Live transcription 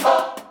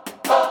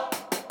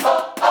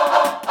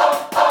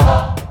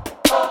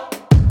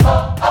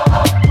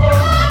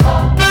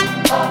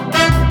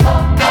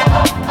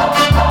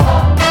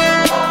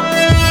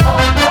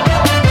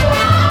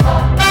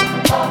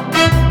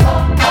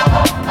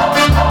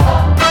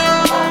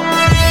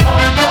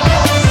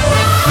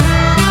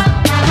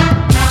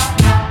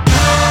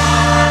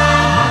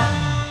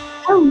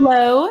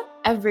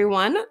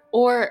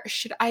or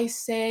should I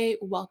say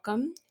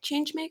welcome,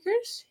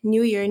 changemakers?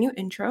 New year, new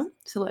intro.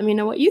 So let me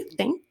know what you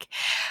think.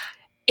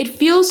 It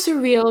feels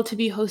surreal to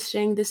be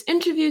hosting this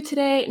interview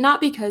today, not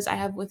because I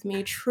have with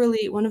me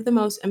truly one of the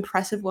most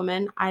impressive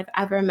women I've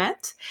ever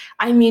met.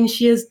 I mean,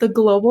 she is the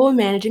global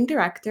managing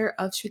director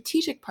of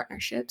strategic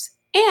partnerships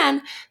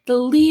and the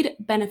lead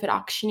benefit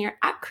auctioneer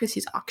at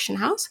Chrissy's Auction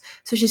House.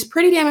 So she's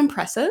pretty damn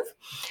impressive.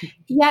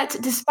 Yet,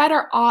 despite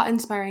our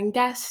awe-inspiring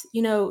guests,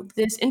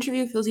 this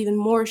interview feels even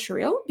more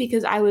surreal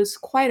because I was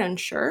quite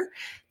unsure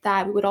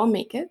that we would all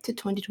make it to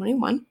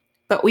 2021.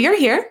 But we are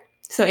here,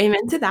 so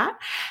amen to that.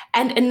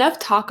 And enough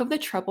talk of the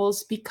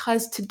troubles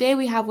because today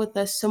we have with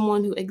us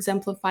someone who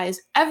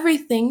exemplifies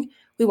everything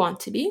we want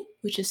to be,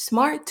 which is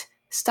smart,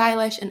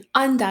 stylish, and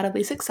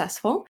undoubtedly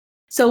successful.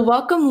 So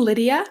welcome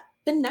Lydia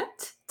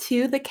Fenet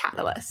to The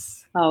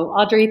Catalyst. Oh,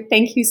 Audrey,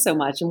 thank you so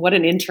much. And what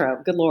an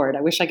intro. Good Lord.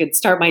 I wish I could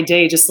start my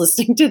day just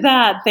listening to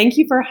that. Thank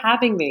you for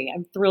having me.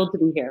 I'm thrilled to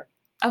be here.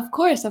 Of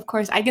course.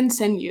 I can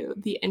send you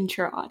the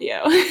intro audio.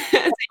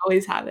 I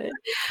always have it.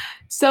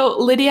 So,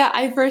 Lydia,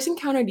 I first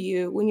encountered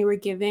you when you were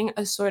giving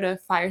a sort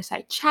of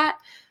fireside chat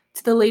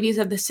to the ladies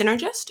of the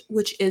Synergist,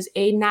 which is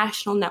a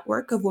national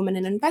network of women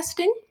in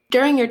investing.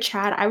 During your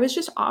chat, I was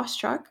just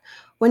awestruck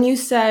when you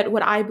said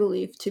what I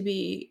believe to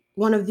be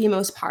one of the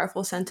most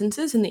powerful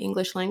sentences in the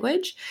English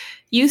language.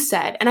 You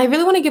said, and I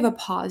really want to give a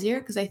pause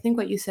here because I think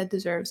what you said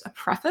deserves a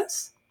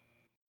preface.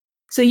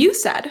 So you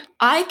said,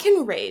 I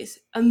can raise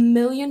 $1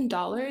 million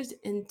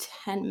in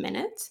 10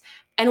 minutes.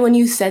 And when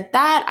you said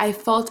that, I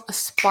felt a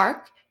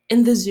spark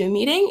in the Zoom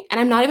meeting. And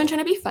I'm not even trying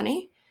to be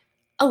funny,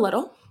 a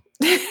little.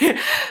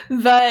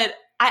 But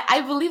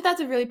I believe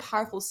that's a really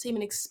powerful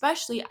statement,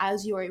 especially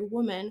as you're a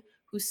woman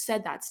who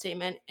said that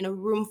statement in a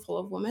room full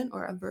of women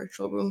or a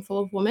virtual room full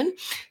of women.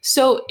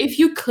 So if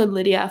you could,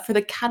 Lydia, for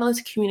the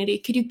Catalyst community,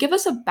 could you give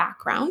us a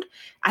background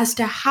as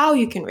to how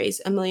you can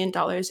raise $1 million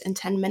in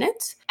 10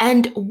 minutes?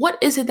 And what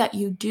is it that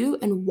you do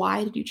and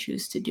why did you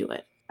choose to do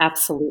it?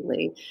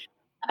 Absolutely.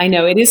 I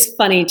know it is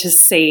funny to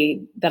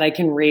say that I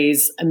can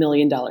raise $1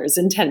 million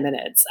in 10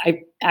 minutes.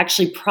 I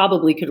actually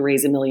probably could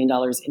raise $1 million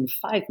in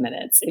 5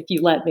 minutes if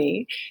you let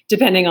me,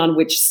 depending on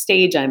which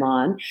stage I'm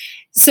on.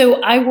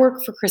 So I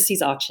work for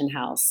Christie's Auction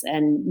House,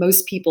 and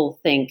most people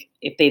think,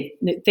 if they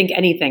think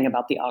anything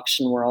about the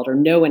auction world or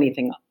know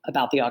anything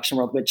about the auction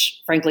world,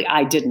 which frankly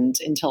I didn't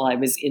until I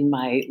was in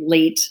my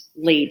late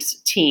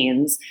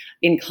teens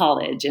in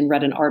college and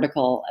read an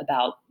article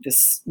about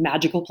this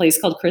magical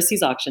place called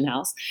Christie's Auction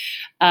House.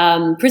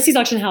 Christie's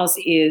Auction House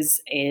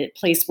is a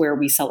place where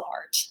we sell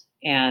art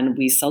and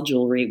we sell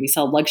jewelry, we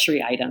sell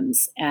luxury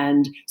items.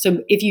 And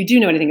so if you do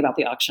know anything about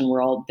the auction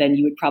world, then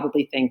you would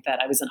probably think that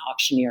I was an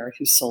auctioneer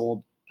who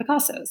sold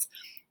Picassos.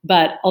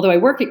 But although I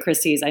work at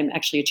Christie's, I'm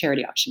actually a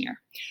charity auctioneer.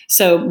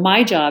 So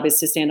my job is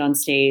to stand on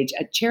stage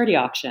at charity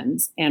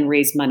auctions and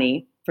raise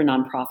money for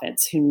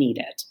nonprofits who need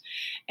it.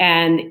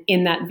 And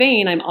in that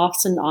vein, I'm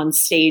often on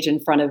stage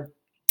in front of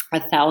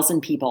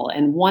 1,000 people.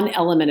 And one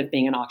element of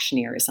being an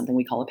auctioneer is something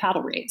we call a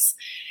paddle raise.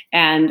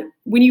 And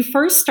when you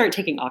first start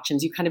taking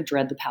auctions, you kind of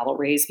dread the paddle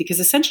raise because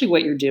essentially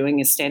what you're doing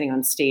is standing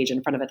on stage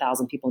in front of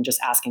 1,000 people and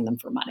just asking them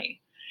for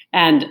money.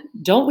 And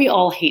don't we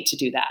all hate to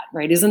do that,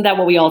 right? Isn't that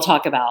what we all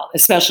talk about,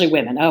 especially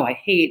women? Oh, I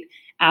hate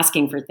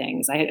asking for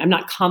things. I'm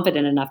not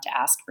confident enough to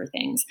ask for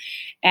things.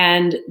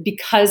 And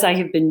because I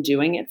have been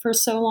doing it for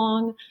so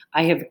long,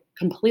 I have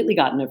completely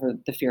gotten over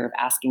the fear of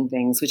asking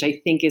things, which I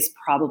think is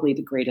probably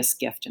the greatest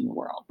gift in the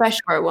world.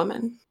 Especially for a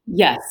woman.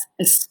 Yes,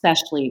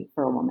 especially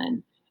for a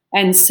woman.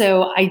 And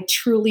so I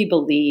truly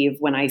believe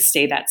when I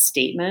say that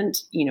statement,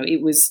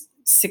 it was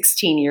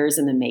 16 years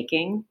in the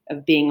making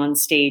of being on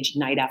stage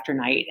night after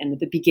night. And at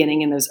the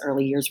beginning in those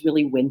early years,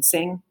 really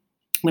wincing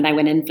when I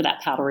went in for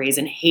that paddle raise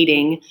and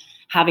hating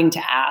having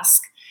to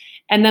ask.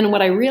 And then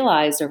what I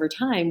realized over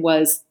time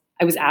was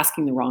I was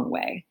asking the wrong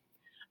way.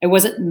 I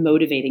wasn't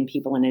motivating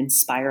people and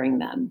inspiring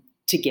them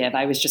to give.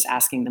 I was just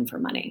asking them for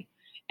money.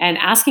 And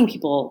asking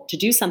people to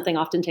do something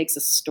often takes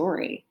a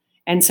story.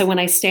 And so when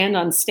I stand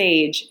on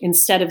stage,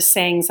 instead of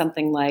saying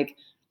something like,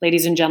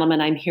 ladies and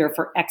gentlemen, I'm here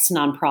for X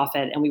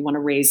nonprofit and we want to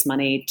raise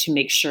money to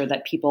make sure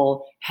that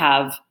people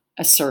have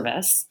a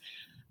service,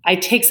 I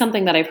take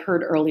something that I've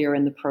heard earlier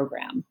in the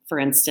program. For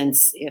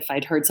instance, if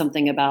I'd heard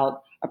something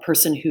about a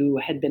person who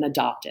had been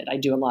adopted. I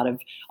do a lot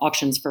of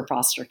auctions for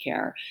foster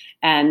care.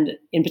 And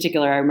in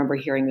particular, I remember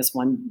hearing this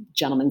one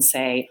gentleman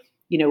say,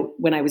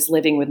 when I was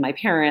living with my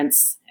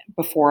parents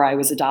before I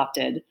was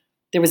adopted,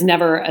 there was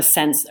never a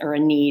sense or a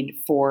need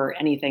for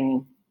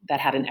anything that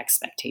had an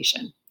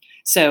expectation.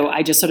 So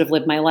I just sort of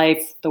lived my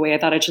life the way I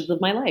thought I should live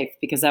my life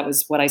because that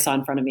was what I saw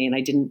in front of me.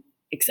 And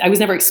I was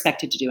never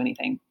expected to do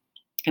anything.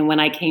 And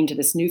when I came to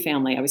this new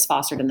family, I was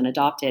fostered and then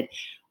adopted.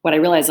 What I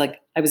realized,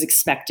 I was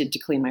expected to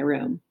clean my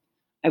room.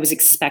 I was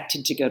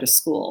expected to go to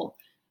school.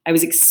 I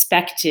was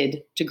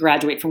expected to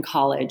graduate from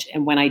college.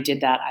 And when I did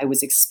that, I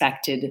was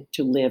expected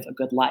to live a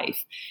good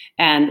life.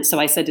 And so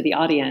I said to the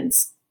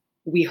audience,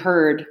 we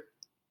heard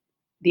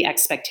the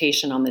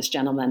expectation on this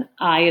gentleman.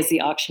 I, as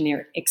the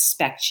auctioneer,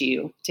 expect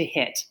you to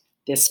hit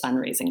this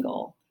fundraising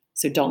goal.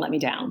 So don't let me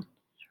down.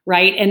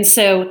 right? And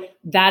so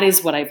that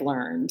is what I've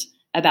learned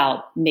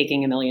about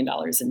making $1 million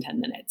in 10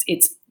 minutes.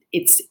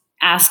 It's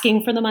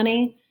asking for the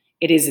money,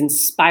 it is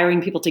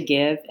inspiring people to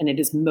give, and it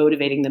is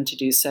motivating them to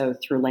do so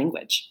through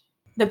language.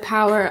 The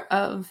power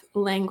of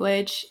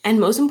language, and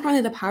most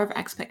importantly, the power of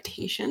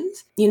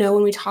expectations. You know,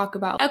 when we talk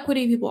about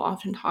equity, people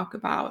often talk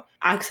about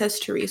access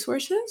to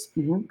resources.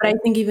 Mm-hmm. But I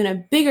think even a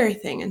bigger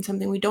thing and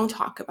something we don't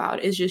talk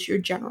about is just your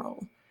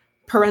general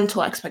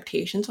parental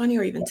expectations on you,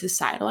 or even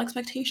societal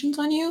expectations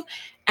on you.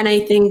 And I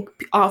think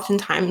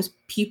oftentimes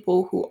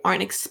people who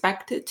aren't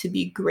expected to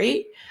be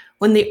great,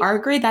 when they are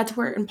great, that's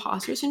where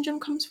imposter syndrome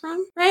comes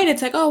from, right?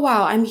 It's like, oh,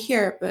 wow, I'm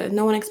here, but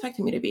no one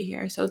expected me to be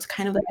here. So it's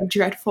kind of like a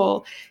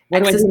dreadful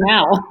What do I do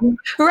now?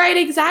 Right,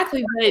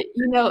 exactly. But,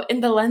 you know, in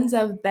the lens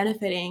of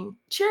benefiting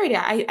charity,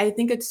 I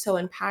think it's so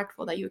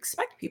impactful that you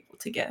expect people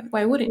to give.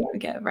 Why wouldn't you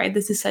give, right?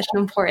 This is such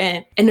an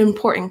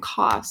important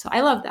cause. So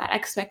I love that,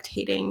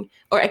 expecting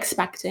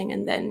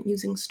and then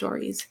using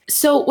stories.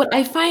 So what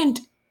I find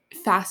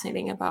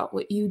fascinating about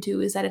what you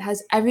do is that it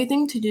has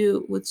everything to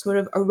do with sort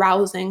of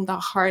arousing the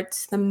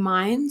hearts, the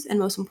minds, and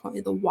most importantly,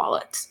 the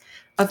wallets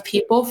of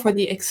people for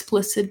the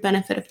explicit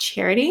benefit of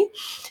charity.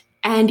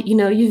 And you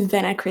know, you've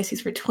been at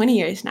Christie's for 20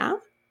 years now.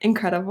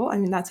 Incredible. I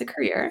mean, that's a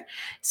career.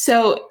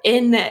 So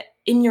in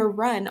your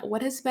run,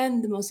 what has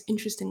been the most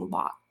interesting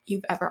lot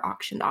you've ever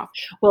auctioned off?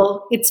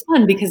 Well, it's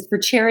fun because for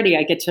charity,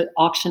 I get to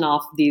auction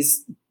off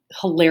these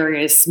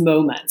hilarious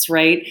moments,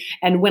 right?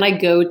 And when I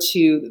go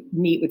to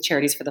meet with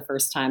charities for the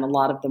first time, a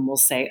lot of them will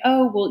say,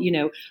 oh, well, you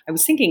know, I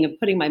was thinking of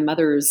putting my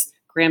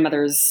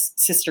grandmother's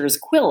sister's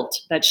quilt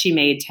that she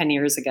made 10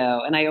 years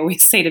ago. And I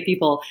always say to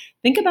people,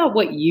 think about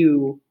what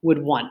you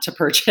would want to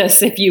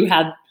purchase if you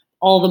had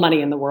all the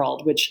money in the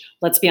world, which,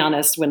 let's be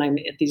honest, when I'm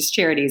at these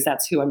charities,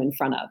 that's who I'm in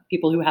front of,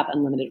 people who have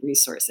unlimited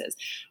resources.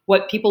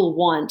 What people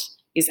want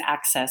is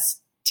access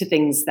to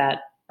things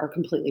that are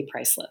completely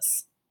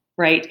priceless,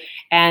 right?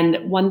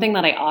 And one thing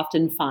that I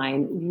often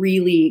find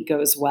really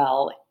goes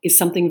well is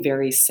something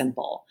very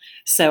simple.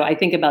 So I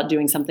think about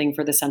doing something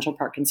for the Central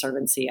Park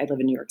Conservancy. I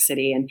live in New York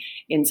City,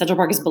 and Central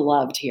Park is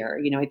beloved here.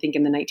 You know, I think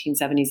in the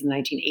 1970s and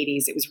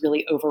 1980s, it was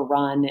really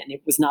overrun and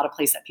it was not a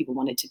place that people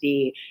wanted to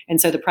be.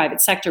 And so the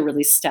private sector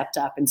really stepped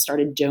up and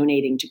started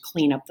donating to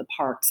clean up the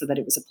park so that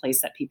it was a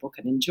place that people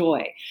could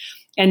enjoy.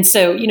 And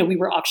so, you know, we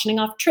were auctioning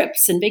off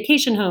trips and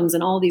vacation homes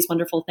and all these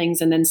wonderful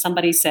things. And then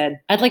somebody said,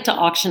 I'd like to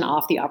auction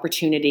off the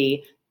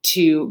opportunity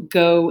to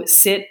go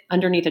sit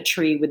underneath a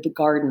tree with the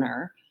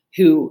gardener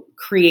who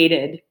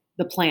created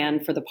the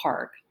plan for the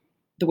park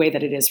the way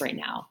that it is right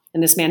now.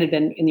 And this man had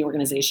been in the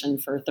organization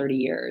for 30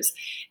 years.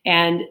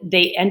 And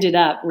they ended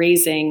up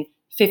raising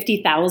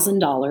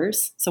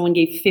 $50,000. Someone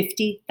gave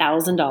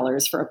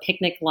 $50,000 for a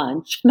picnic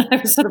lunch. And I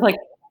was sort of like,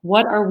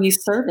 what are we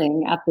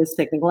serving at this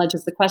picnic lunch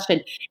is the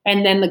question.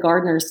 And then the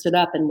gardener stood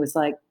up and was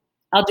like,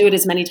 I'll do it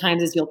as many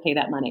times as you'll pay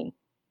that money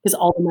because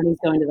all the money's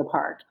going to the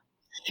park.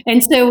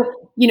 And so,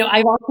 you know,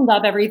 I've auctioned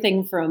off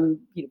everything from,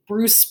 you know,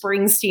 Bruce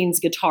Springsteen's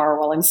guitar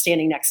while I'm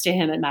standing next to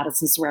him at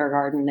Madison Square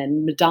Garden,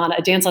 and Madonna,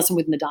 a dance lesson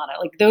with Madonna.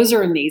 Like, those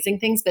are amazing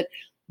things. But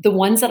the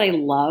ones that I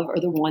love are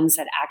the ones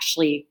that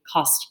actually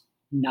cost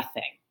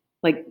nothing,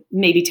 like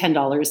maybe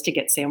 $10 to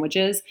get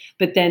sandwiches,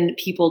 but then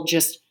people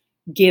just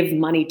give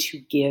money to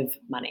give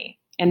money.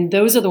 And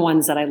those are the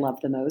ones that I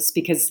love the most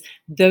because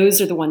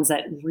those are the ones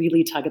that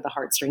really tug at the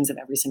heartstrings of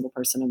every single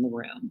person in the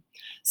room.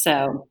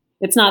 So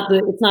it's not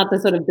the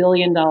sort of $1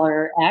 billion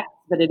X,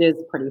 but it is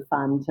pretty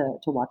fun to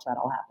watch that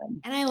all happen.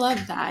 And I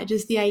love that.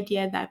 Just the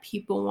idea that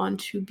people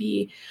want to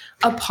be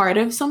a part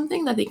of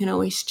something that they can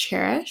always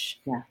cherish.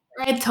 Yeah.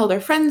 Right? Tell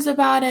their friends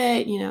about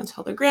it, you know,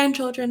 tell their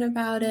grandchildren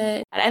about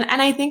it.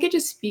 And I think it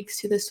just speaks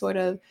to the sort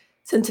of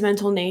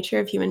sentimental nature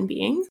of human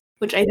beings,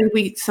 which I think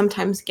we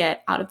sometimes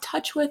get out of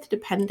touch with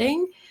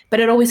depending, but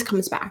it always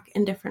comes back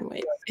in different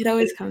ways. It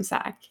always comes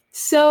back.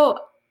 So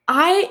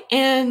I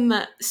am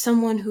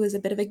someone who is a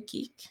bit of a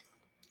geek.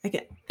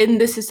 Again,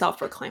 and this is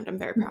self-proclaimed. I'm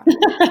very proud of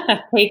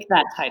it. Take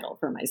that title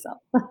for myself.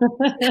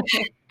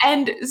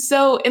 And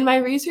so in my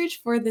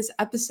research for this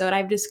episode,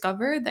 I've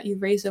discovered that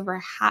you've raised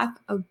over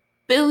 $500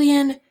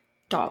 million,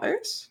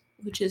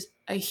 which is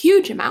a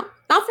huge amount.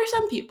 Not for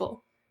some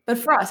people, but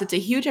for us, it's a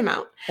huge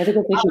amount. I think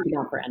it's a huge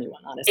amount for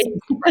anyone, honestly.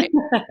 Right.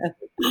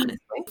 Honestly.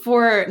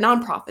 For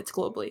nonprofits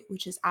globally,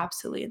 which is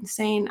absolutely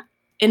insane.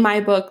 In my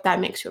book,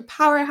 that makes you a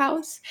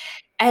powerhouse.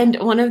 And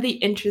one of the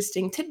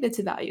interesting tidbits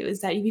about you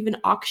is that you've even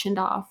you've auctioneered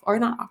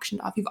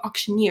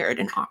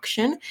an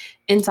auction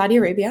in Saudi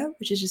Arabia,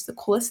 which is just the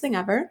coolest thing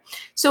ever.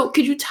 So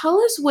could you tell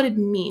us what it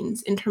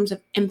means in terms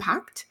of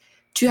impact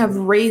to have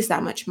raised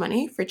that much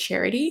money for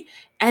charity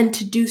and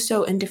to do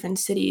so in different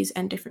cities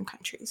and different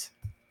countries?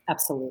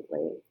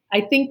 Absolutely. I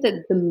think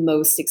that the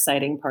most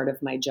exciting part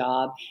of my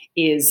job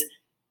is,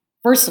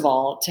 first of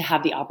all, to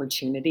have the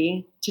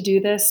opportunity to do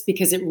this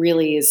because it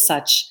really is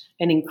such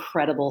an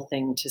incredible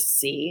thing to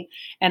see.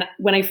 And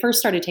when I first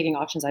started taking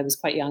auctions, I was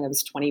quite young. I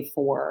was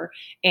 24.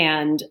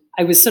 And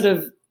I was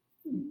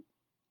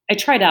I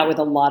tried out with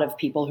a lot of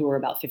people who were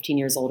about 15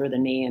 years older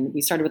than me. And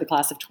we started with a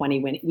class of 20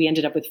 when we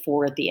ended up with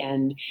 4 at the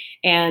end.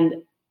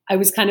 And I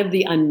was kind of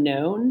the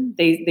unknown.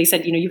 They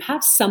said, you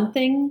have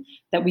something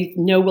that we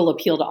know will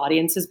appeal to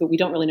audiences, but we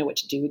don't really know what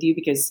to do with you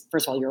because,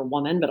 first of all, you're a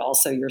woman, but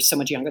also you're so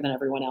much younger than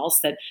everyone else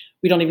that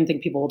we don't even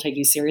think people will take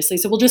you seriously.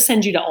 So we'll just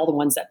send you to all the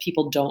ones that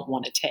people don't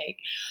want to take.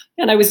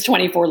 And I was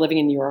 24 living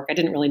in New York. I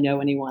didn't really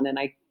know anyone. And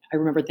I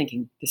remember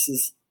thinking, this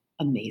is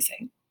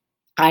amazing.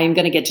 I'm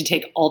going to get to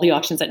take all the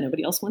auctions that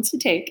nobody else wants to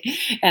take.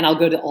 And I'll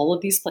go to all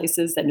of these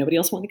places that nobody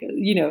else wants to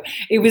go.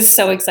 It was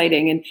so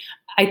exciting. And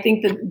I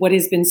think that what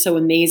has been so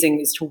amazing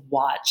is to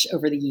watch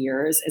over the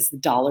years as the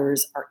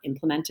dollars are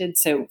implemented.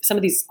 So some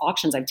of these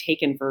auctions I've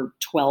taken for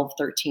 12,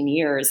 13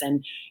 years,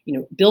 and,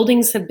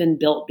 buildings have been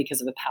built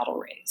because of a paddle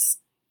raise.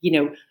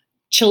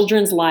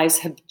 Children's lives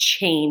have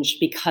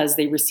changed because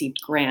they received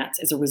grants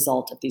as a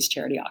result of these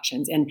charity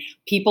auctions. And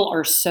people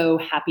are so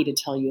happy to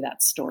tell you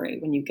that story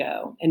when you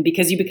go. And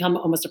because you become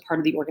almost a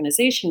part of the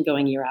organization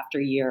going year after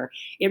year,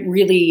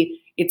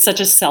 it's such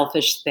a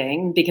selfish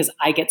thing because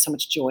I get so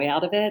much joy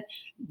out of it,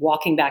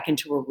 walking back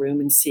into a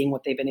room and seeing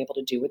what they've been able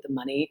to do with the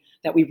money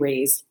that we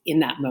raised in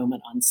that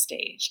moment on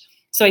stage.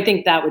 So I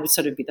think that would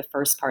sort of be the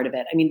first part of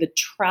it. I mean, the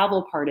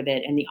travel part of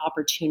it and the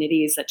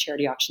opportunities that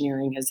charity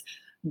auctioneering has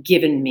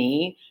given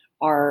me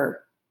are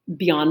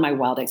beyond my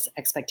wildest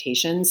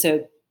expectations.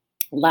 So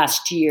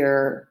last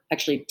year,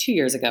 actually 2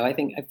 years ago, I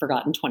think I've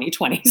forgotten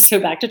 2020.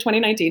 So back to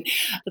 2019.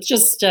 Let's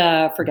just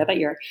forget that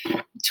year.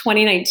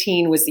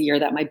 2019 was the year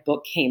that my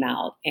book came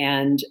out,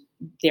 and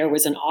there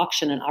was an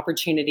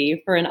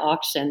opportunity for an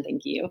auction.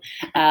 Thank you.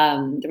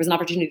 There was an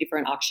opportunity for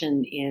an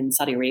auction in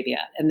Saudi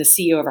Arabia, and the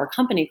CEO of our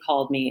company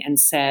called me and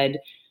said,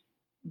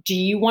 "Do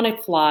you want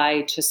to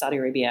fly to Saudi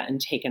Arabia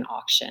and take an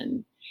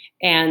auction?"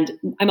 And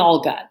I'm all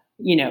gut.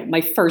 My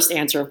first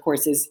answer, of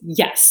course, is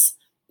yes,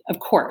 of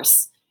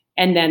course.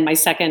 And then my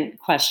second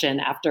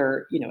question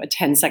after, a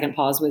 10-second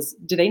pause was,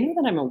 do they know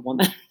that I'm a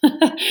woman?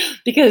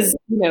 Because,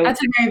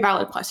 that's a very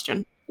valid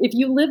question. If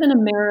you live in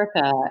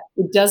America,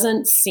 it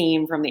doesn't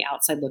seem from the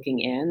outside looking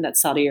in that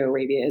Saudi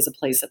Arabia is a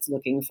place that's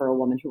looking for a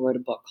woman who wrote a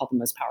book called The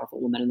Most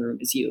Powerful Woman in the Room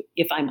Is You,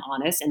 if I'm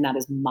honest. And that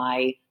is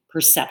my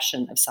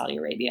perception of Saudi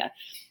Arabia.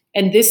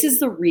 And this is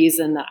the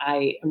reason that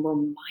I am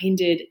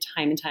reminded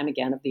time and time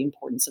again of the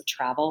importance of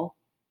travel.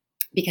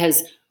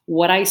 Because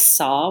what I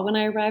saw when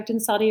I arrived in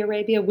Saudi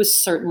Arabia was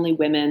certainly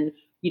women,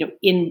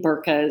 in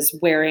burqas,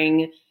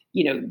 wearing,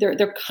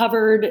 they're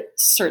covered.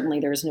 Certainly,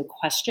 there's no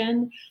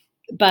question.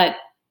 But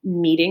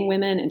meeting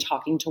women and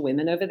talking to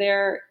women over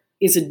there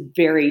is a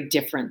very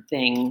different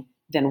thing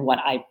than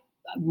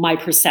my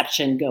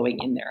perception going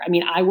in there. I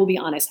mean, I will be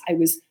honest, I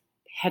was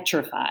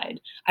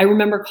petrified. I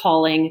remember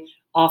calling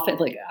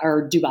like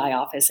our Dubai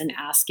office and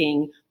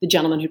asking the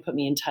gentleman who put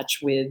me in touch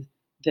with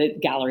the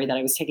gallery that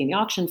I was taking the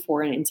auction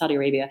for in Saudi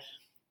Arabia,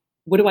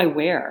 what do I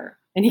wear?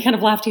 And he kind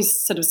of laughed. He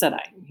sort of said,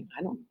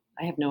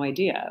 I have no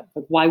idea.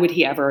 But why would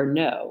he ever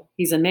know?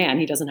 He's a man.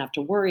 He doesn't have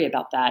to worry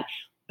about that.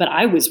 But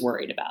I was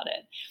worried about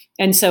it.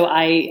 And so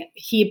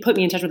he put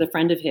me in touch with a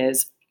friend of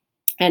his.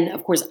 And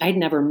of course, I'd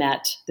never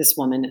met this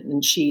woman,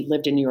 and she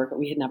lived in New York, but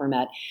we had never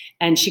met.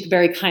 And she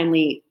very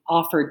kindly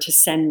offered to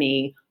send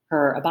me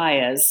her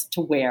abayas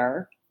to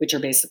wear, which are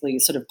basically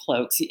sort of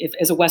cloaks.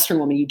 As a Western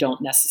woman, you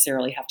don't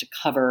necessarily have to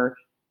cover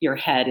your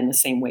head in the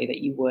same way that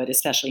you would,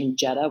 especially in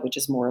Jeddah, which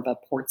is more of a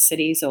port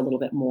city, so a little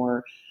bit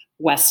more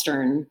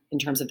Western in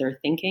terms of their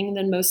thinking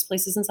than most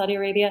places in Saudi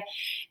Arabia.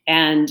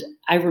 And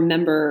I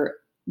remember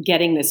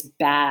getting this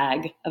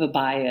bag of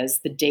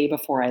abayas the day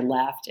before I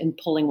left and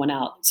pulling one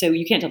out. So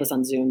you can't tell this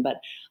on Zoom, but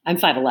I'm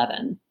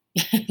 5'11".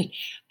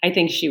 I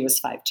think she was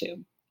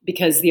 5'2",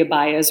 because the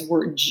abayas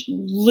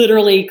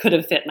literally could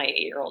have fit my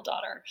 8-year-old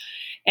daughter.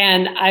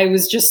 And I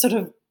was just sort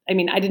of,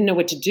 I didn't know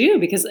what to do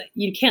because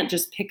you can't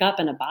just pick up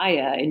an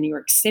abaya in New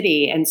York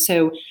City. And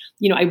so,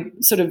 I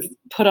sort of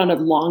put on a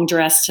long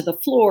dress to the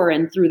floor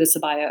and threw this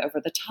abaya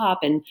over the top.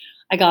 And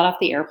I got off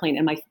the airplane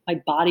and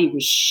my body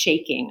was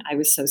shaking. I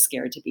was so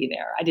scared to be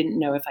there. I didn't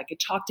know if I could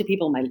talk to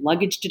people. My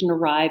luggage didn't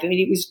arrive.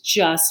 It was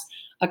just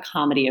a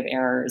comedy of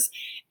errors.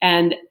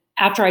 And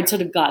after I'd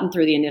sort of gotten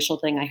through the initial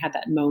thing, I had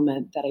that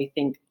moment that I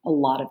think a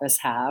lot of us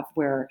have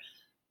where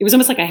it was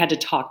almost like I had to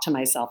talk to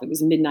myself. It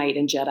was midnight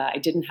in Jeddah. I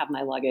didn't have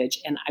my luggage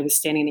and I was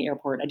standing in the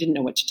airport. I didn't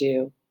know what to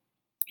do.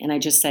 And I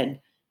just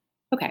said,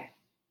 okay,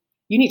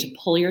 you need to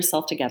pull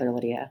yourself together,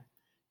 Lydia.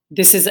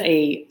 This is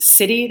a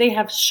city. They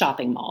have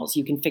shopping malls.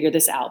 You can figure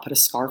this out. Put a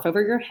scarf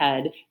over your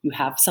head. You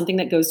have something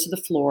that goes to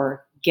the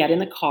floor. Get in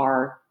the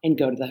car and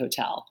go to the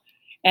hotel.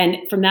 And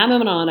from that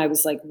moment on, I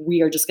was like,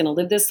 we are just going to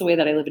live this the way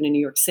that I live in New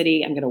York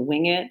City. I'm going to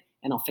wing it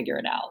and I'll figure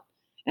it out.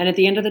 And at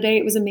the end of the day,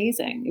 it was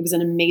amazing. It was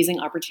an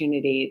amazing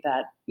opportunity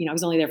that, I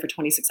was only there for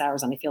 26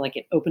 hours and I feel like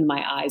it opened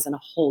my eyes in a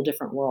whole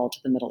different world to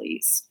the Middle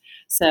East.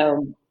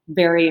 So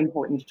very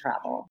important to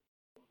travel.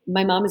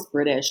 My mom is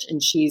British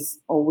and she's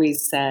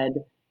always said,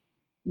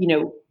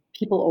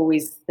 people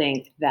always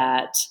think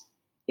that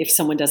if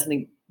someone does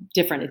something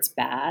different, it's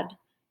bad.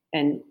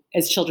 And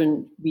as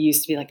children, we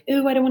used to be like,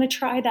 oh, I don't want to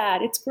try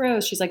that. It's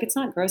gross. She's like, it's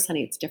not gross,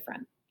 honey. It's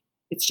different.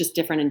 It's just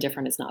different, and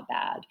different is not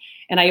bad.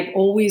 And I've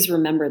always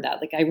remembered that.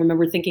 Like, I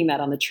remember thinking that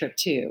on the trip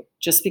too,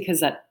 just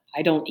because that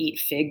I don't eat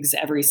figs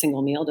every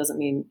single meal doesn't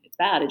mean it's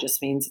bad. It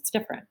just means it's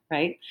different,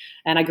 right?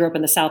 And I grew up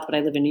in the South, but I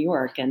live in New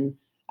York. And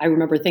I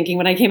remember thinking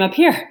when I came up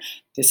here,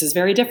 this is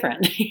very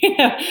different.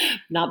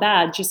 Not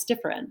bad, just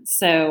different.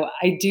 So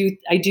I do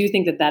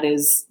think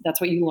that's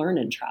what you learn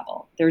in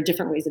travel. There are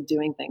different ways of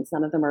doing things.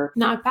 None of them are.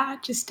 Not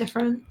bad, just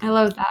different. I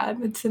love that.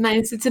 It's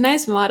a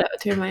nice motto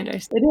to remind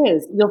ourselves. It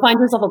is. You'll find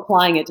yourself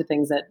applying it to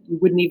things that you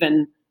wouldn't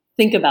even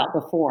think about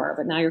before,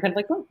 but now you're kind of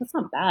like, oh, that's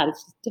not bad.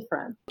 It's just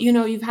different.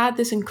 You've had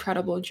this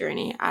incredible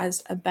journey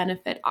as a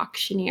benefit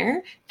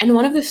auctioneer. And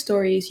one of the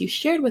stories you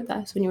shared with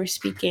us when you were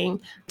speaking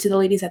to the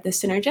ladies at the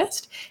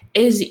Synergist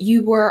is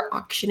you were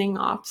auctioning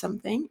off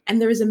something, and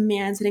there was a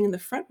man sitting in the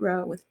front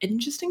row with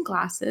interesting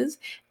glasses,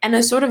 and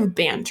a sort of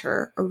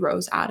banter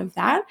arose out of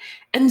that.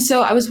 And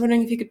so I was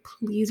wondering if you could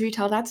please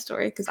retell that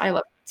story, because I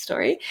love that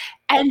story.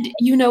 And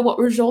what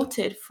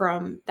resulted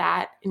from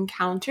that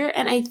encounter.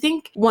 And I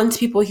think once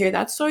people hear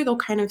that story, they'll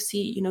kind of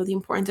see, the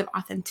importance of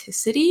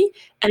authenticity.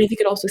 And if you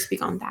could also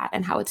speak on that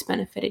and how it's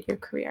benefited your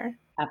career.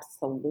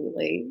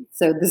 Absolutely.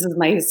 So this is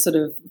my sort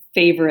of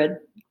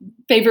favorite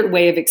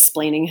way of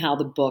explaining how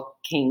the book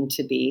came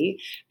to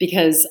be,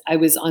 because I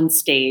was on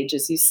stage,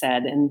 as you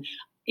said, and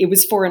it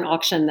was for an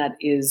auction that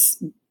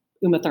is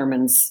Uma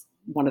Thurman's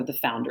one of the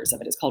founders of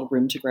it. It's called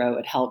Room to Grow.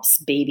 It helps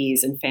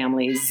babies and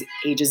families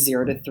ages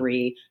 0 to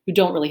 3 who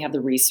don't really have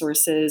the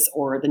resources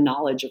or the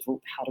knowledge of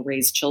how to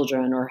raise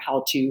children or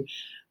how to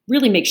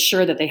really make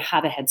sure that they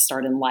have a head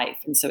start in life.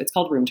 And so it's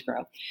called Room to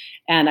Grow.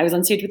 And I was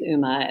on stage with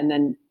Uma, and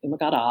then Uma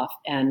got off,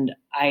 and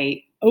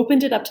I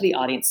opened it up to the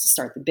audience to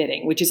start the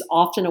bidding, which is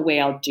often a way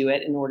I'll do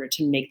it in order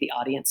to make the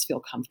audience feel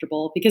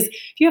comfortable. Because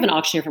if you have an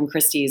auctioneer from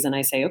Christie's and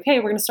I say, okay,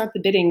 we're going to start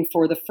the bidding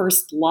for the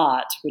first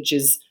lot, which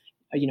is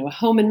a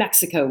home in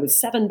Mexico with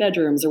 7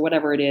 bedrooms or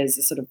whatever it is,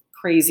 a sort of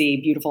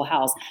crazy, beautiful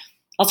house.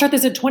 I'll start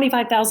this at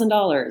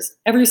 $25,000.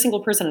 Every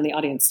single person in the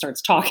audience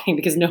starts talking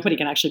because nobody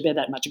can actually bid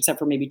that much except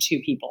for maybe 2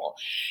 people.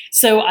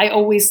 So I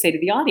always say to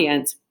the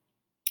audience,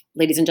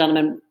 ladies and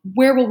gentlemen,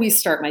 where will we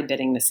start my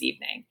bidding this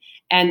evening?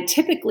 And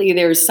typically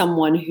there's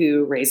someone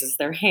who raises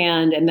their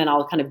hand, and then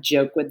I'll kind of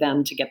joke with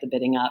them to get the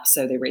bidding up.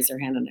 So they raise their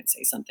hand and I'd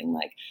say something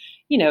like,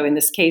 in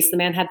this case, the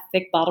man had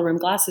thick bottle rim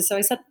glasses. So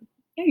I said,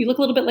 yeah, you look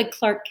a little bit like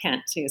Clark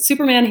Kent.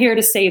 Superman here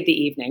to save the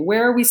evening.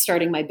 Where are we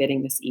starting my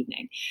bidding this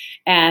evening?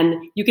 And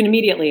you can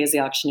immediately, as the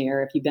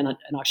auctioneer, if you've been an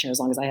auctioneer as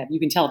long as I have, you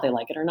can tell if they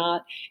like it or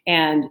not.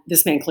 And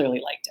this man clearly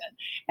liked it.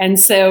 And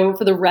so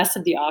for the rest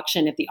of the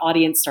auction, if the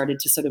audience started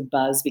to sort of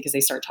buzz because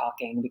they start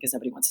talking, because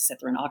nobody wants to sit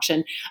through an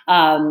auction,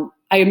 I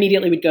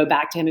immediately would go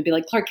back to him and be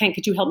like, Clark Kent,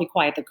 could you help me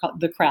quiet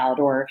the crowd?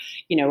 Or,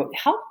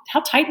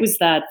 how tight was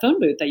that phone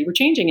booth that you were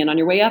changing in on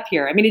your way up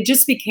here? I mean, it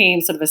just became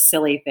sort of a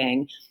silly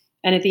thing.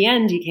 And at the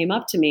end, he came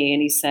up to me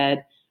and he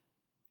said,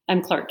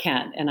 I'm Clark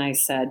Kent. And I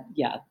said,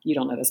 yeah, you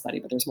don't know this,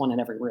 buddy, but there's one in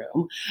every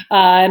room.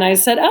 And I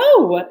said,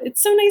 oh,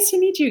 it's so nice to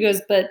meet you. He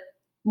goes, but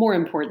more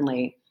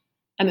importantly,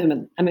 I'm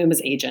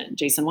Uma's agent,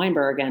 Jason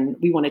Weinberg, and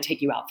we want to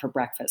take you out for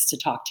breakfast to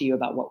talk to you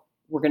about what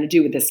we're going to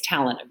do with this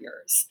talent of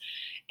yours.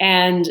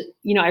 And,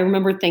 I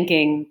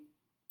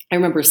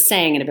remember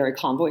saying in a very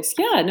calm voice,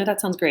 yeah, no, that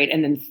sounds great.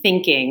 And then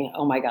thinking,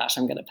 oh my gosh,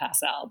 I'm going to pass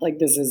out. Like,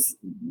 this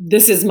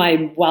is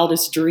my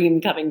wildest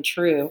dream coming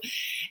true.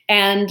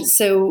 And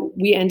so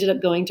we ended up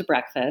going to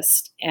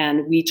breakfast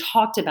and we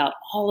talked about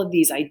all of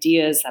these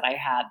ideas that I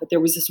had. But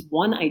there was this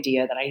one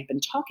idea that I had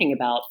been talking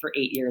about for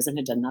 8 years and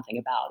had done nothing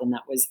about. And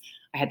that was,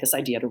 I had this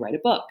idea to write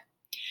a book.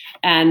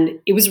 And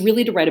it was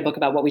really to write a book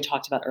about what we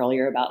talked about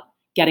earlier, about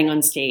getting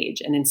on stage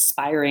and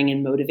inspiring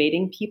and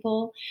motivating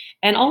people.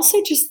 And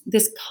also just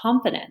this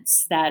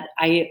confidence that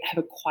I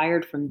have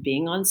acquired from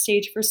being on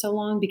stage for so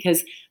long,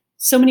 because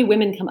so many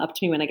women come up to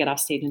me when I get off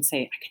stage and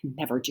say, I could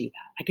never do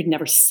that. I could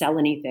never sell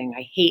anything.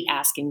 I hate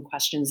asking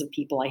questions of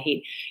people. I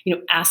hate,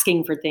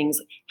 asking for things.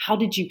 How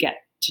did you get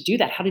to do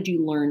that? How did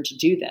you learn to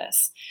do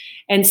this?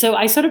 And so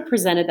I sort of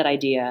presented that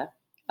idea.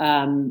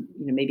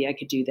 Maybe I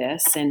could do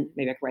this and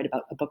maybe I could write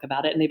a book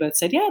about it. And they both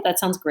said, yeah, that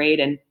sounds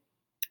great. And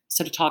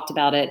sort of talked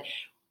about it.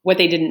 What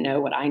they didn't know,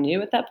 what I knew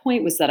at that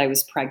point, was that I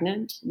was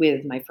pregnant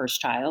with my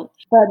first child.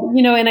 But,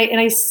 and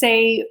I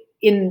say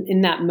in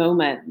that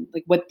moment,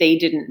 like, what they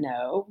didn't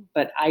know,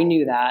 but I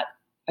knew that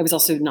I was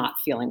also not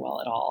feeling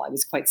well at all. I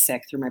was quite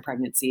sick through my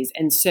pregnancies.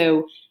 And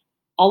so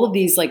all of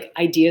these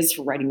ideas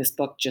for writing this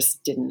book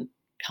just didn't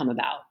come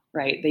about,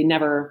 right? They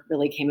never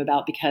really came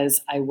about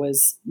because I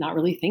was not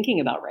really thinking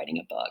about writing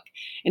a book.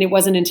 And it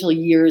wasn't until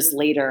years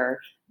later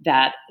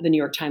that the New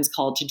York Times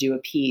called to do a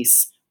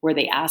piece where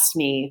they asked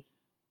me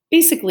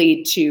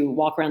basically to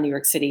walk around New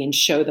York City and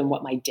show them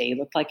what my day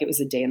looked like. It was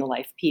a day in the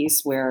life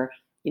piece where,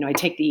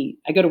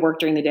 I go to work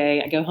during the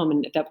day, I go home,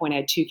 and at that point I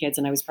had 2 kids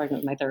and I was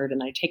pregnant with my third,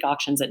 and I take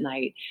auctions at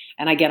night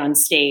and I get on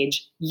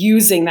stage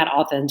using that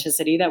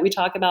authenticity that we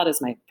talk about as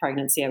my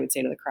pregnancy. I would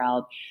say to the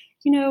crowd,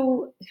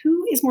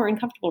 who is more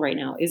uncomfortable right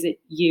now? Is it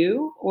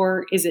you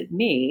or is it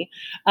me?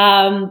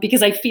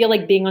 Because I feel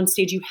like being on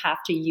stage, you have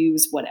to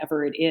use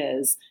whatever it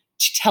is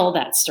to tell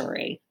that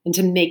story and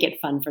to make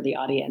it fun for the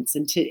audience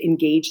and to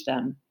engage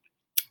them.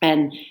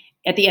 And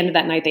at the end of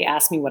that night, they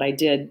asked me what I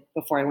did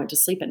before I went to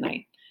sleep at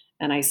night.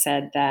 And I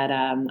said that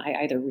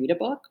I either read a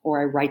book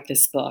or I write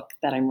this book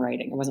that I'm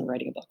writing. I wasn't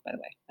writing a book, by the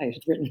way. I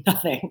had written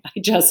nothing. I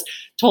just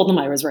told them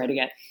I was writing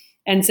it.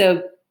 And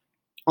so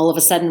all of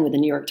a sudden, with the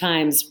New York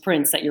Times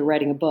prints that you're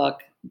writing a book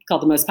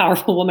called The Most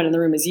Powerful Woman in the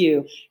Room Is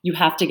You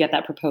have to get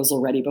that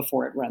proposal ready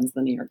before it runs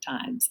the New York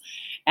Times.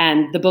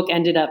 And the book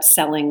ended up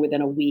selling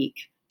within a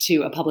week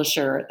to a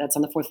publisher that's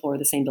on the fourth floor of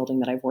the same building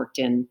that I've worked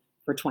in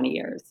for 20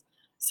 years.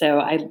 So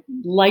I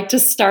like to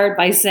start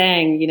by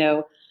saying,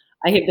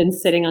 I have been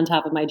sitting on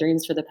top of my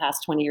dreams for the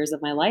past 20 years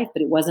of my life,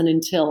 but it wasn't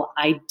until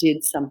I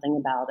did something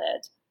about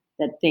it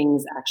that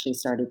things actually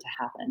started to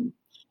happen.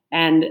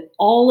 And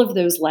all of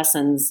those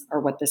lessons are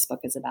what this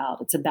book is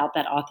about. It's about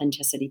that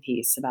authenticity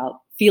piece,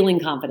 about feeling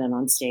confident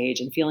on stage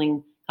and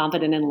feeling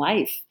confident in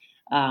life.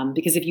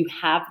 Because if you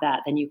have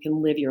that, then you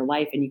can live your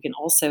life and you can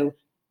also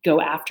go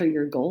after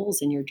your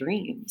goals and your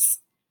dreams.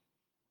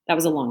 That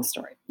was a long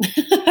story.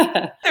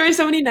 There were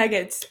so many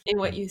nuggets in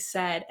what you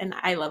said, and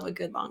I love a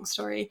good long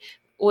story.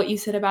 What you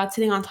said about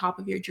sitting on top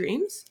of your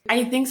dreams.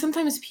 I think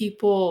sometimes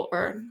people,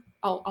 or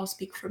I'll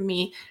speak for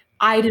me,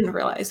 I didn't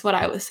realize what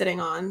I was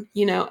sitting on,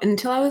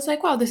 until I was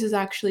like, wow, this is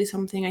actually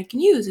something I can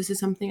use. This is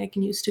something I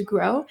can use to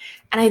grow.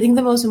 And I think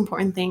the most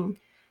important thing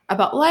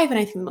about life, and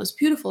I think the most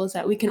beautiful, is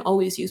that we can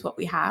always use what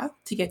we have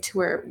to get to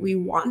where we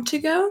want to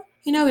go.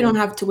 We don't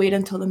have to wait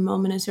until the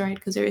moment is right,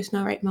 because there is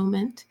no right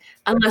moment.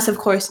 Unless, of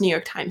course, New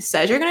York Times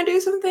says you're going to do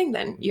something,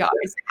 then you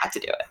obviously have to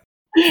do it.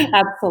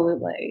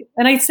 Absolutely.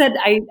 And I said,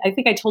 I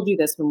think I told you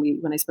this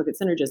when I spoke at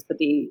Synergist, but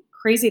the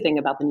crazy thing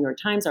about the New York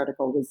Times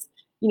article was,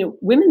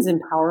 women's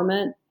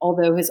empowerment,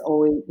 although has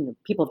always,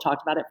 people have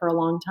talked about it for a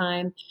long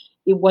time.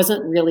 It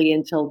wasn't really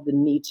until the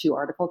Me Too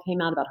article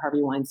came out about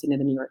Harvey Weinstein in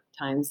the New York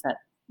Times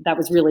that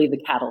was really the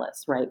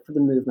catalyst, right, for the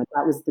movement.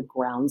 That was the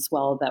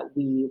groundswell that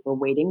we were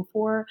waiting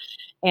for.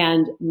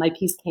 And my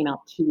piece came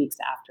out 2 weeks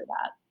after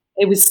that.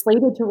 It was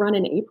slated to run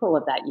in April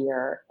of that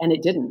year, and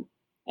it didn't.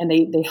 And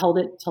they held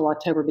it till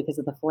October because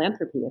of the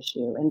philanthropy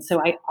issue. And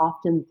so I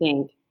often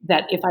think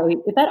that if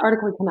that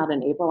article had come out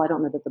in April, I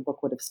don't know that the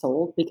book would have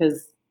sold,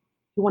 because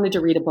who wanted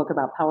to read a book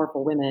about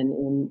powerful women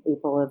in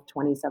April of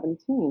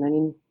 2017? I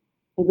mean,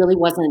 it really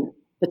wasn't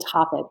the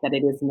topic that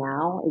it is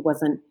now. It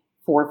wasn't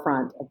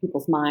forefront of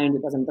people's mind.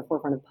 It wasn't the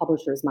forefront of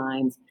publishers'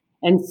 minds.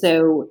 And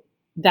so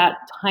that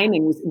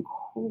timing was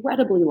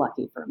incredibly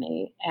lucky for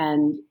me.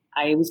 And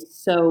I was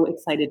so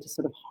excited to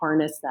sort of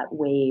harness that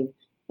wave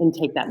and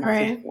take that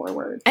message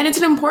forward. And it's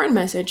an important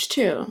message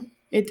too.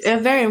 It's a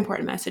very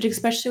important message,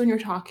 especially when you're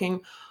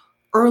talking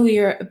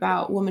earlier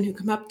about women who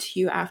come up to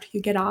you after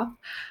you get off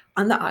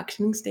on the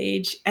auctioning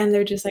stage and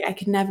they're just like, I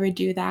could never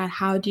do that.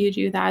 How do you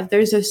do that?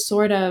 There's a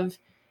sort of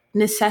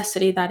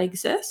necessity that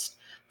exists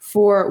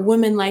for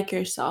women like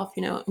yourself,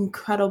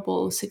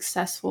 incredible,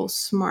 successful,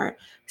 smart,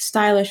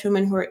 stylish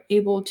women who are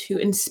able to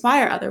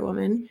inspire other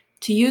women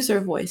to use their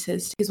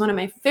voices. Because one of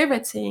my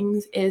favorite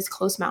sayings is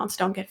closed mouths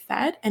don't get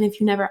fed. And if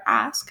you never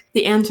ask,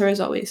 the answer is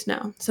always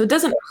no. So it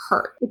doesn't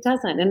hurt. It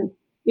doesn't. And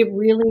it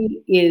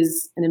really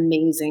is an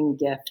amazing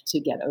gift to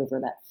get over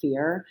that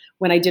fear.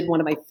 When I did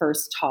one of my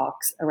first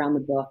talks around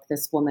the book,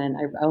 this woman,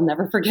 I'll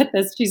never forget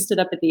this, she stood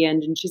up at the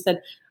end and she said,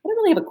 I don't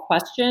really have a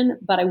question,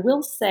 but I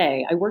will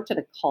say I worked at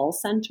a call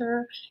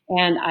center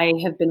and I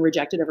have been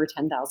rejected over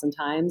 10,000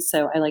 times.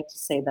 So I like to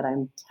say that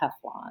I'm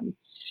Teflon.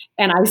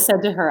 And I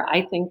said to her,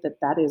 I think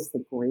that is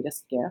the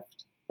greatest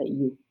gift that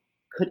you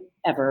could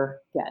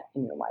ever get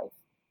in your life.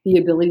 The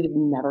ability to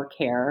never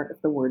care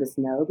if the word is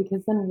no,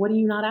 because then what do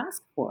you not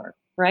ask for,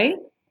 right?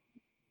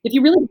 If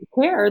you really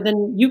care,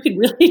 then you could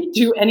really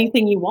do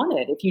anything you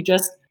wanted if you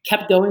just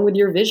kept going with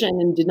your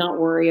vision and did not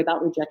worry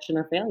about rejection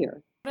or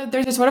failure.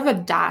 There's a sort of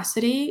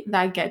audacity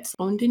that gets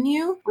owned in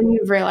you when you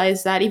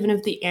realize that even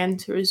if the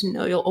answer is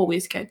no, you'll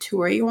always get to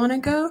where you want to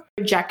go.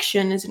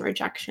 Rejection isn't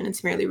rejection,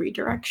 it's merely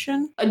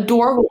redirection. A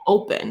door will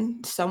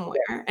open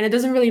somewhere, and it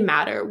doesn't really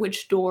matter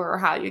which door or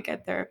how you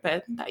get there,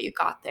 but that you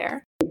got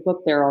there. In the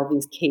book, there are all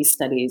these case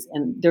studies,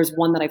 and there's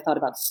one that I've thought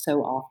about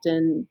so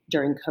often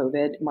during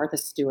COVID. Martha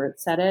Stewart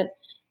said it,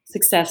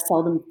 success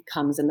seldom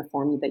comes in the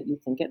form that you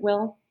think it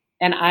will.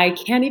 And I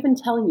can't even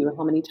tell you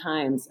how many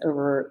times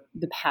over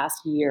the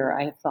past year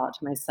I have thought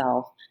to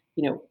myself,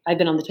 I've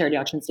been on the charity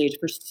auction stage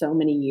for so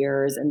many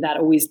years, and that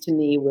always to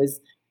me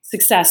was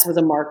success was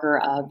a marker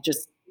of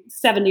just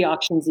 70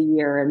 auctions a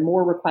year and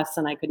more requests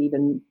than I could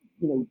even,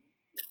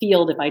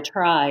 field if I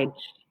tried.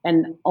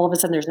 And all of a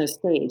sudden there's no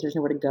stage, there's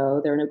nowhere to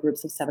go. There are no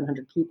groups of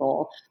 700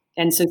 people.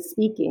 And so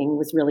speaking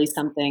was really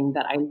something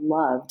that I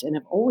loved and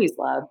have always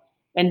loved.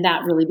 And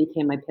that really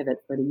became my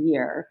pivot for the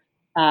year.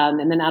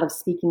 And then out of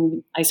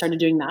speaking, I started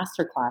doing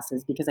master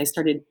classes because I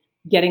started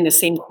getting the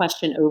same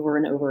question over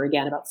and over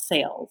again about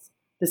sales,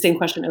 the same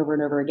question over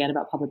and over again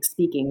about public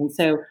speaking. And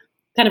so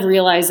kind of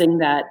realizing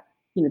that,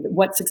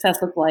 what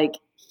success looked like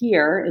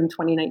here in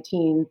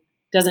 2019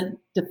 doesn't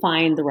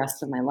define the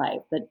rest of my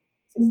life, that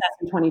success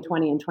in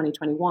 2020 and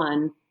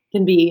 2021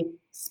 can be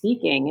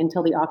speaking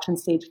until the auction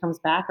stage comes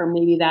back, or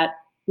maybe that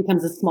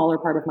becomes a smaller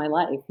part of my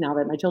life now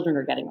that my children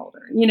are getting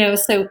older,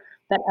 so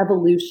that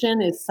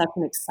evolution is such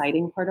an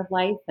exciting part of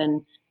life.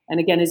 And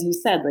again, as you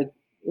said, like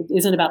it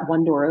isn't about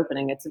one door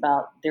opening. It's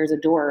about there's a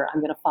door,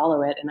 I'm going to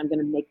follow it, and I'm going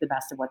to make the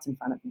best of what's in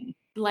front of me.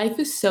 Life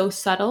is so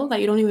subtle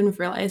that you don't even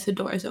realize the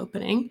door is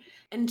opening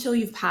until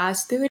you've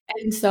passed through it.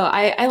 And so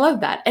I love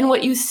that. And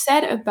what you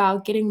said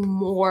about getting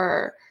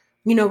more,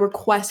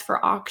 requests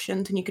for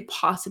auctions than you could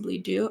possibly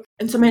do.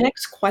 And so my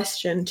next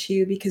question to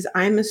you, because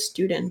I'm a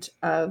student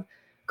of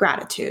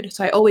gratitude,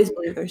 so I always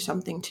believe there's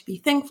something to be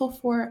thankful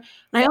for. And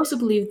I also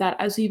believe that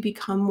as we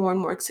become more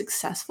and more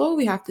successful,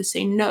 we have to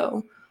say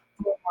no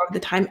more of the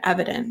time,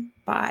 evident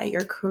by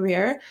your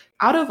career.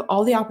 Out of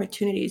all the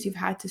opportunities you've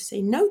had to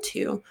say no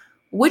to,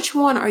 which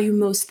one are you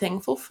most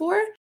thankful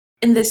for,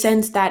 in the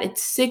sense that it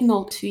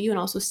signaled to you and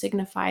also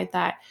signified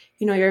that,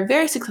 you're a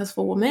very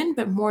successful woman,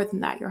 but more than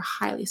that, you're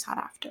highly sought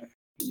after?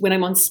 When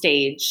I'm on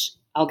stage,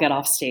 I'll get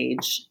off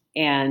stage,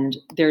 and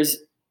there's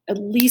at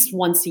least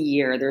once a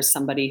year, there's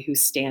somebody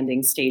who's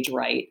standing stage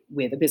right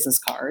with a business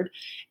card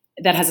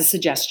that has a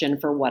suggestion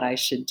for what I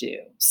should do.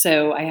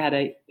 So I had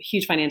a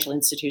huge financial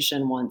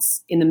institution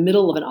once in the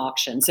middle of an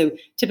auction. So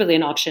typically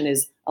an auction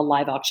is a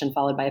live auction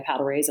followed by a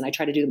paddle raise, and I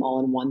try to do them all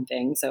in one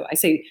thing. So I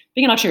say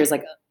being an auctioneer is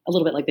like a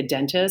little bit like the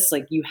dentist.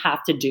 Like, you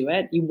have to do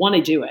it. You want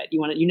to do it.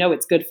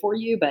 It's good for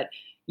you, but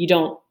you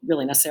don't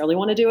really necessarily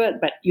want to do it,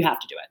 but you have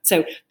to do it.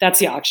 So that's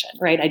the auction,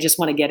 right? I just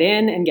want to get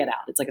in and get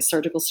out. It's like a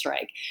surgical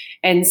strike.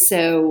 And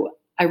so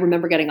I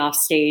remember getting off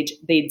stage,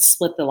 they'd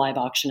split the live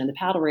auction and the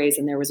paddle raise,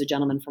 and there was a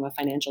gentleman from a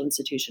financial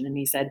institution, and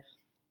he said,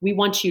 "We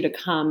want you to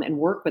come and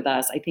work with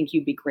us. I think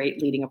you'd be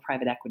great leading a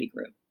private equity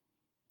group."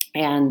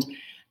 And,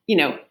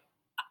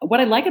 what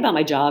I like about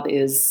my job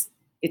is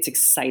it's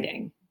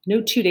exciting.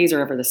 No 2 days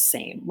are ever the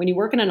same. When you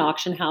work in an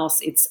auction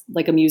house, it's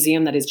like a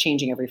museum that is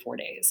changing every 4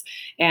 days.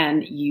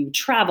 And you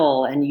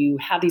travel and you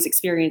have these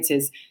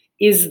experiences.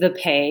 Is the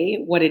pay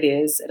what it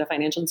is at a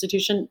financial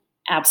institution?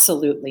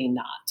 Absolutely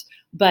not.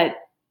 But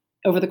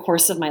over the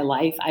course of my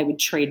life, I would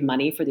trade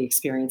money for the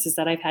experiences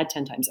that I've had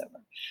 10 times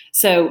over.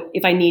 So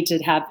if I need to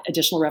have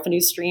additional revenue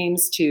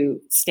streams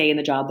to stay in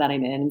the job that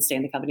I'm in and stay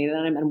in the company that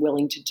I'm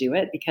willing to do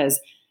it, because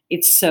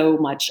it's so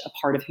much a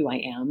part of who I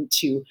am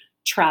to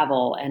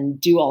travel and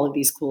do all of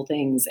these cool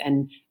things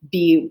and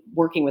be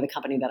working with a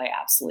company that I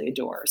absolutely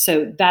adore.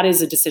 So that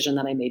is a decision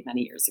that I made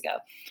many years ago.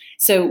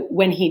 So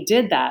when he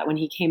did that, when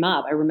he came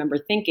up, I remember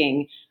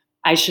thinking,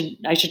 I should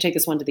take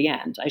this one to the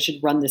end. I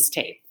should run this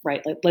tape,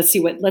 right? Let's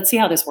see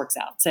how this works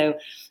out. So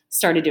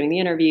started doing the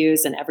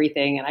interviews and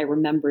everything. And I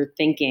remember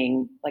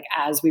thinking, like,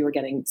 as we were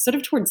getting sort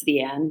of towards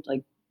the end,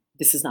 like,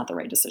 this is not the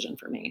right decision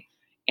for me.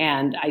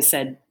 And I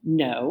said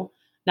no,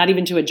 not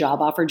even to a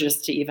job offer,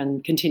 just to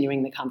even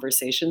continuing the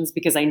conversations,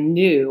 because I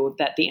knew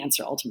that the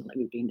answer ultimately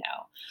would be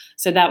no.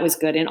 So that was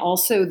good. And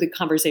also the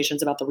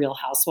conversations about the Real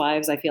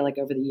Housewives, I feel like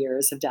over the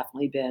years have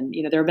definitely been,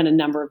 there have been a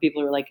number of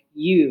people who are like,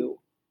 you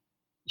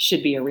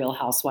should be a Real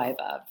Housewife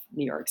of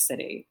New York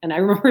City. And I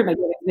remember my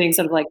dad being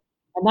sort of like,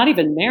 I'm not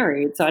even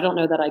married, so I don't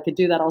know that I could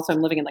do that. Also,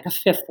 I'm living in like a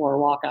fifth floor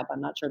walk up.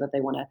 I'm not sure that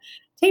they want to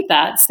tape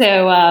that.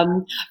 So I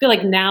feel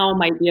like now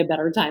might be a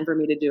better time for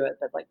me to do it,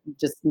 but like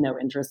just no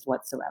interest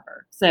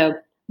whatsoever. So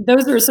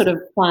those are sort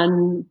of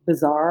fun,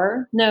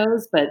 bizarre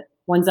no's, but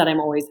ones that I'm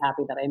always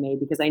happy that I made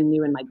because I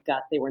knew in my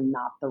gut they were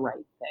not the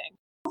right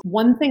thing.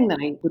 One thing that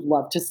I would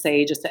love to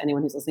say just to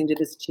anyone who's listening to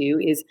this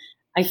too is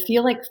I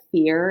feel like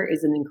fear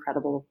is an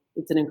incredible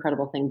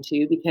thing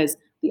too, because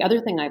the other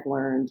thing I've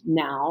learned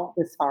now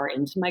this far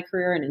into my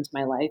career and into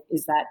my life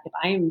is that if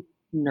I'm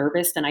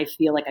nervous and I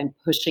feel like I'm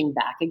pushing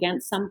back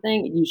against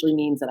something, it usually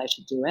means that I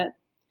should do it.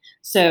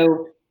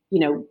 So,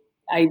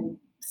 I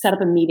set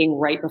up a meeting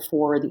right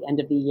before the end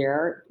of the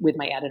year with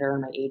my editor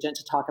and my agent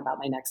to talk about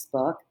my next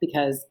book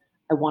because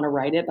I want to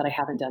write it, but I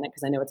haven't done it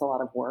because I know it's a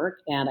lot of work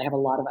and I have a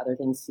lot of other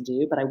things to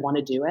do, but I want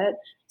to do it.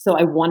 So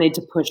I wanted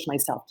to push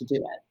myself to do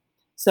it.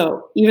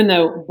 So even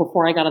though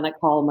before I got on that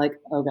call, I'm like,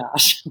 oh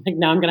gosh, like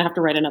now I'm going to have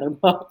to write another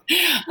book.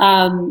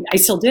 I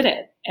still did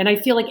it. And I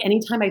feel like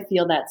anytime I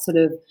feel that sort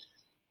of,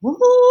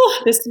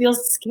 oh, this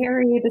feels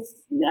scary.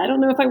 I don't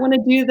know if I want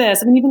to do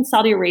this. I mean, even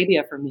Saudi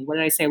Arabia for me, what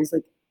did I say? I was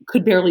like,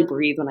 could barely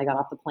breathe when I got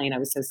off the plane. I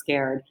was so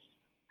scared.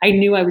 I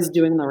knew I was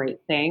doing the right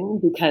thing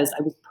because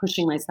I was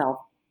pushing myself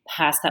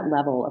past that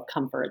level of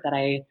comfort that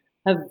I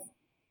have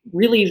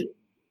really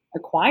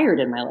acquired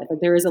in my life. Like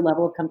there is a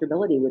level of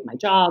comfortability with my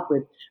job,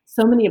 with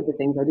so many of the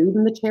things I do,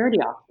 even the charity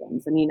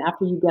auctions. I mean,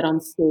 after you get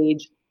on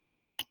stage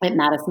at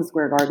Madison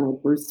Square Garden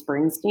with Bruce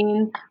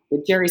Springsteen,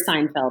 with Jerry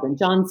Seinfeld and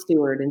Jon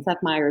Stewart and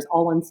Seth Meyers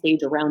all on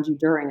stage around you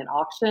during an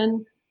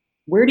auction,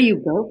 where do you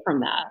go from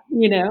that,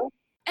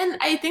 And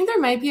I think there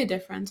might be a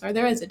difference, or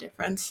there is a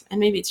difference, and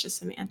maybe it's just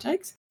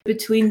semantics,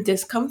 between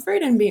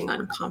discomfort and being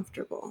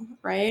uncomfortable,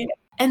 right?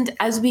 And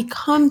as we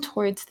come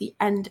towards the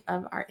end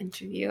of our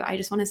interview, I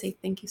just want to say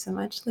thank you so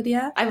much,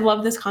 Lydia. I've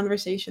loved this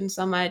conversation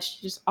so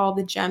much, just all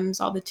the gems,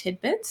 all the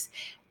tidbits.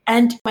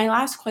 And my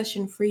last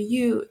question for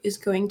you is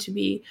going to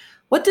be,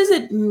 what does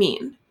it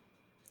mean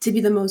to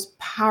be the most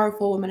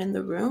powerful woman in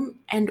the room,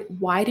 and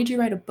why did you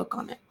write a book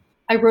on it?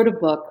 I wrote a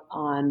book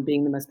on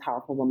being the most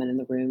powerful woman in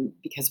the room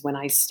because when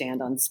I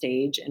stand on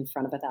stage in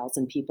front of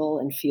 1,000 people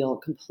and feel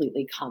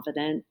completely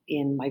confident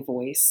in my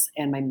voice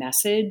and my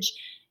message,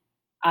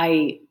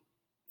 I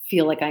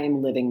feel like I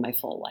am living my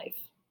full life.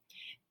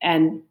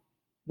 And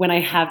when I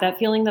have that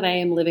feeling that I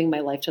am living my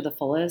life to the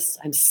fullest,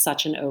 I'm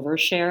such an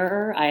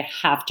oversharer. I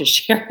have to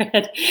share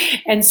it.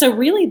 And so,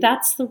 really,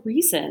 that's the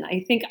reason.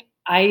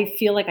 I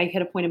feel like I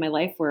hit a point in my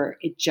life where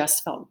it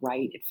just felt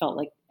right. It felt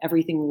like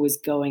everything was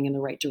going in the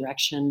right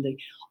direction.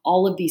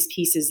 All of these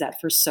pieces that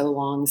for so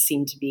long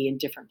seemed to be in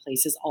different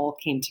places all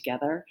came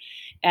together.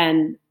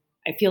 And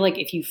I feel like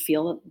if you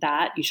feel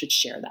that, you should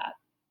share that.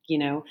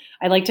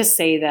 I like to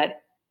say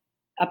that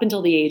up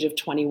until the age of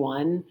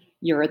 21,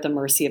 you're at the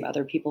mercy of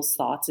other people's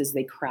thoughts as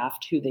they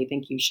craft who they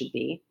think you should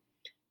be.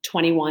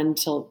 21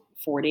 till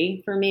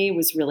 40 for me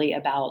was really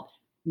about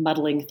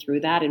muddling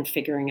through that and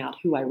figuring out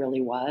who I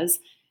really was.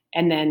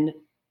 And then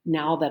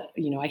now that,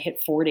 I hit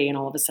 40 and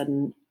all of a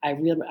sudden I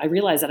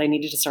realized that I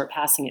needed to start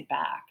passing it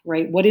back,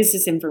 right? What is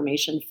this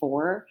information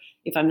for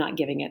if I'm not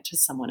giving it to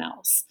someone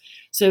else?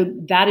 So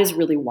that is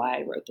really why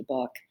I wrote the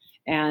book.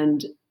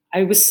 And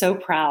I was so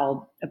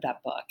proud of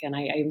that book, and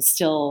I am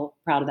still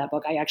proud of that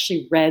book. I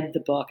actually read the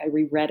book. I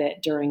reread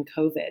it during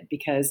COVID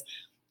because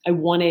I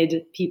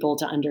wanted people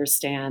to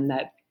understand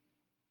that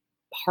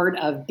part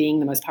of being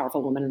the most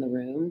powerful woman in the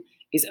room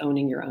is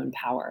owning your own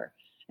power.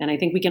 And I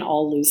think we can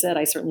all lose it.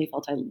 I certainly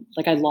felt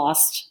I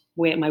lost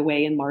my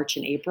way in March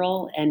and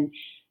April, and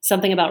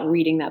something about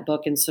reading that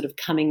book and sort of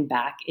coming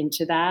back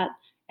into that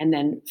and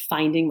then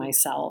finding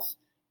myself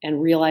and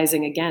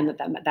realizing again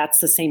that's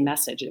the same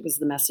message. It was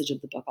the message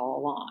of the book all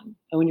along.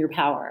 Own your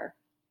power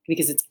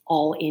because it's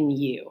all in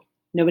you.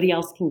 Nobody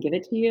else can give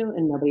it to you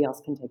and nobody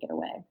else can take it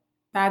away.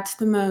 That's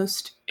the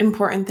most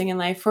important thing in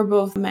life for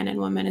both men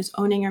and women is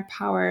owning your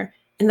power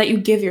and that you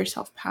give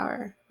yourself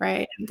power,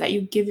 right? And that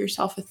you give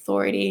yourself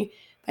authority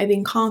by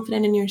being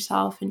confident in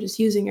yourself and just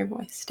using your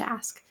voice to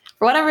ask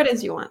for whatever it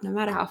is you want, no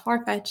matter how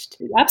far-fetched.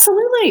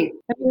 Absolutely.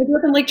 I grew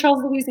up in Lake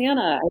Charles,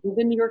 Louisiana. I live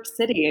in New York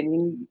City.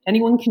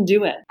 Anyone can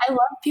do it. I love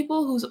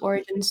people whose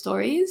origin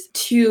stories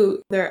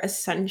to their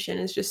ascension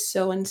is just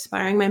so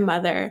inspiring. My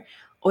mother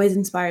always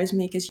inspires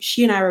me because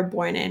she and I were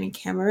born in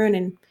Cameroon,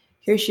 and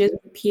here she is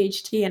with a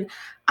PhD, and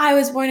I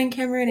was born in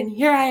Cameroon, and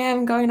here I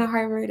am going to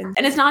Harvard. And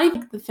it's not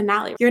even the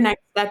finale. Your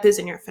next step is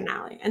in your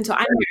finale. And so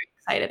I'm very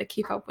excited to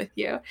keep up with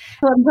you.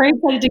 Well, I'm very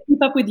excited to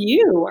keep up with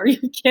you. Are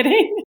you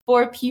kidding?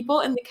 For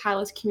people in the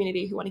Catalyst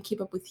community who want to keep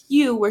up with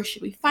you, where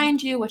should we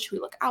find you? What should we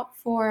look out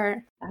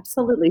for?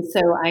 Absolutely. So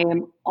I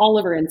am all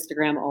over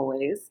Instagram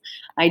always.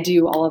 I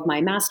do all of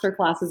my master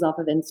classes off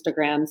of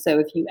Instagram. So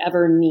if you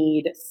ever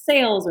need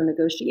sales or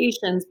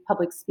negotiations,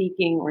 public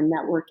speaking or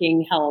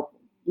networking help,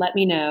 let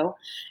me know.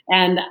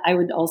 And I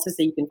would also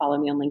say you can follow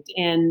me on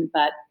LinkedIn,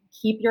 but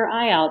keep your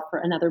eye out for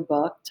another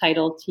book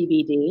titled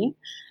TBD.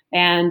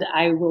 And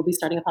I will be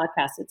starting a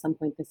podcast at some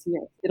point this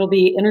year. It'll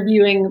be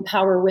interviewing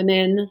power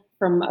women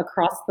from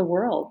across the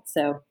world.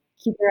 So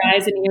keep your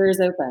eyes and ears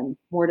open.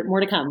 More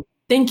to come.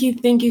 Thank you.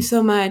 Thank you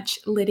so much,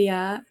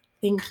 Lydia.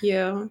 Thank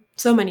you.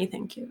 So many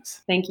thank yous.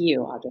 Thank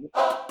you, Audrey.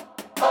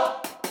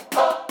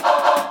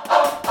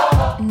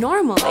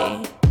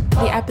 Normally,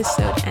 the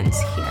episode ends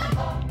here.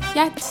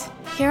 Yet,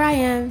 here I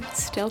am,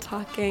 still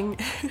talking.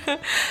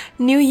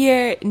 New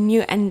year,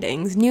 new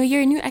endings. New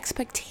year, new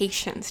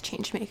expectations,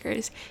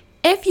 changemakers.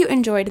 If you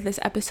enjoyed this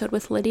episode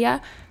with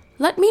Lydia,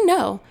 let me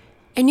know.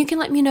 And you can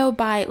let me know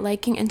by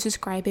liking and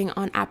subscribing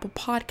on Apple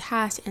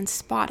Podcasts and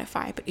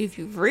Spotify. But if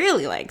you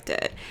really liked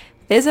it,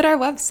 visit our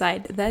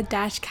website,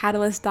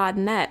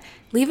 the-catalyst.net.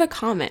 Leave a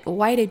comment.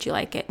 Why did you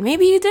like it?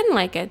 Maybe you didn't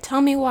like it.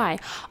 Tell me why.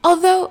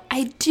 Although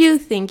I do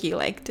think you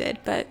liked it,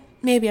 but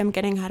maybe I'm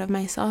getting out of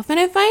myself. And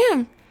if I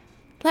am,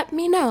 let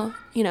me know,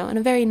 in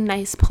a very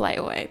nice,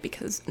 polite way,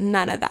 because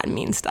none of that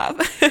means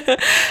stuff.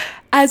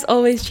 As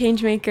always,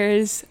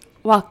 changemakers,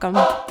 welcome.